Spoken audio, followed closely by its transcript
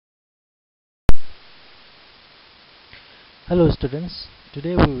Hello students,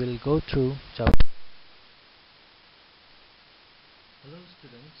 today we will go through chapter. Hello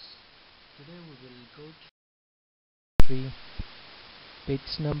students, today we will go through 3,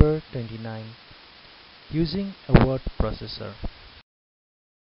 page number 29, using a word processor.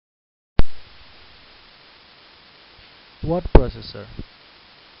 Word processor.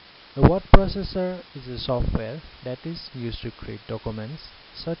 A word processor is a software that is used to create documents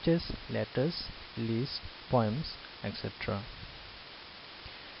such as letters, lists, poems, etc.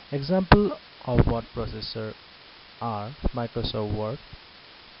 Example of word processor are Microsoft Word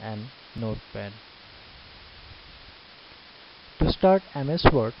and Notepad. To start MS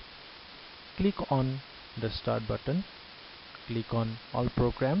Word, click on the Start button, click on All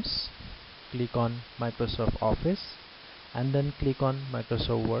Programs, click on Microsoft Office, and then click on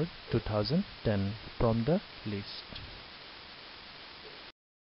Microsoft Word 2010 from the list.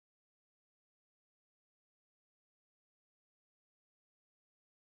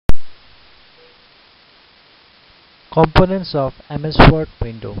 Components of MS Word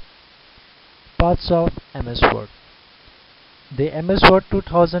window. Parts of MS Word. The MS Word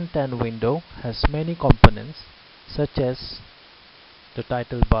 2010 window has many components such as the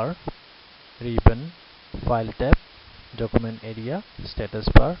title bar, ribbon, file tab, document area, status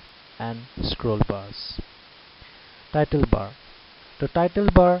bar, and scroll bars. Title bar. The title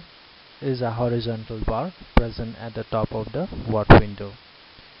bar is a horizontal bar present at the top of the Word window.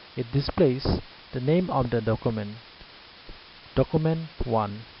 It displays the name of the document, Document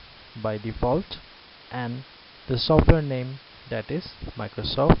 1 by default, and the software name, that is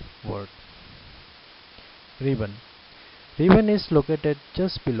Microsoft Word. Ribbon. Ribbon is located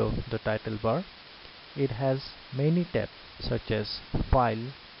just below the title bar. It has many tabs such as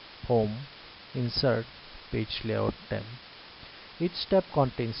File, Home, Insert, Page Layout tab. Each tab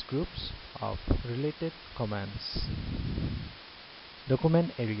contains groups of related commands.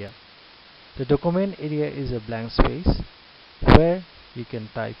 Document area. The document area is a blank space where you can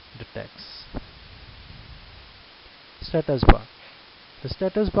type the text. Status bar. The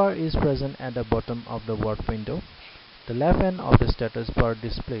status bar is present at the bottom of the Word window. The left end of the status bar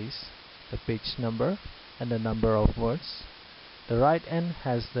displays the page number and the number of words. The right end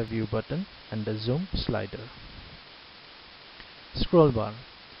has the view button and the zoom slider. Scroll bar.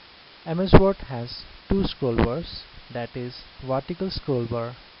 MS Word has two scroll bars, that is vertical scroll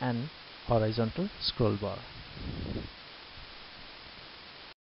bar and horizontal scroll bar.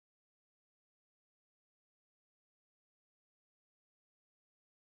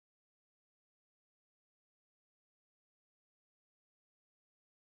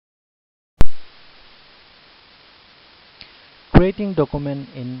 Creating document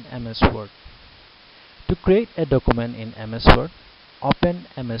in MS Word. To create a document in MS Word, open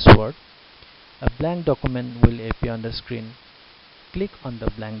MS Word. A blank document will appear on the screen. Click on the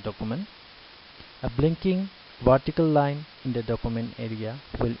blank document. A blinking vertical line in the document area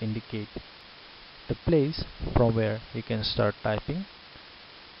will indicate the place from where you can start typing.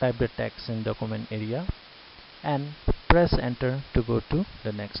 Type the text in document area and press enter to go to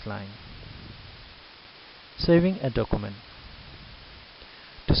the next line. Saving a document.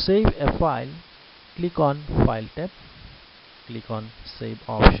 To save a file, click on File tab, click on Save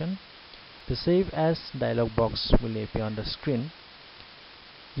option. The Save As dialog box will appear on the screen.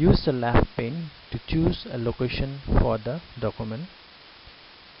 Use the left pane to choose a location for the document.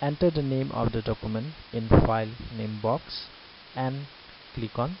 Enter the name of the document in File Name box and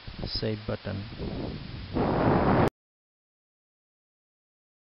click on Save button.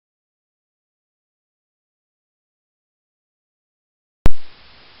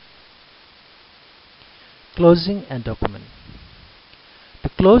 Closing a document. To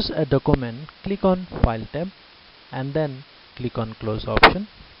close a document, click on File tab and then click on Close option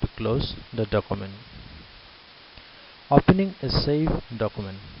to close the document. Opening a saved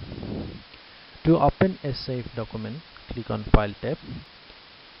document. To open a saved document, click on File tab,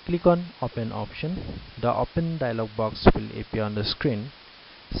 click on Open option. The Open dialog box will appear on the screen.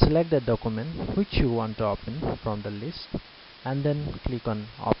 Select the document which you want to open from the list and then click on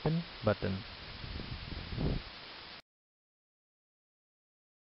Open button.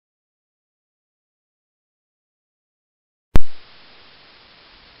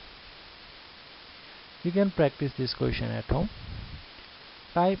 You can practice this question at home.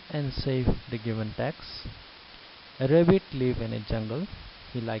 Type and save the given text. A rabbit lived in a jungle.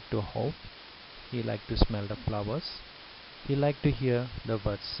 He liked to hop. He liked to smell the flowers. He liked to hear the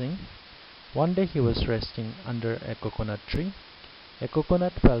birds sing. One day he was resting under a coconut tree. A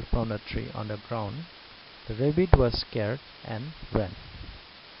coconut fell from the tree on the ground. The rabbit was scared and ran.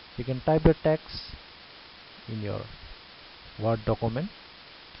 You can type the text in your Word document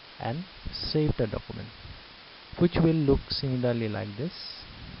and save the document, which will look similarly like this.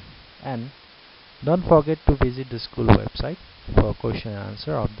 And don't forget to visit the school website for question and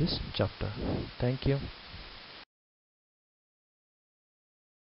answer of this chapter. Thank you.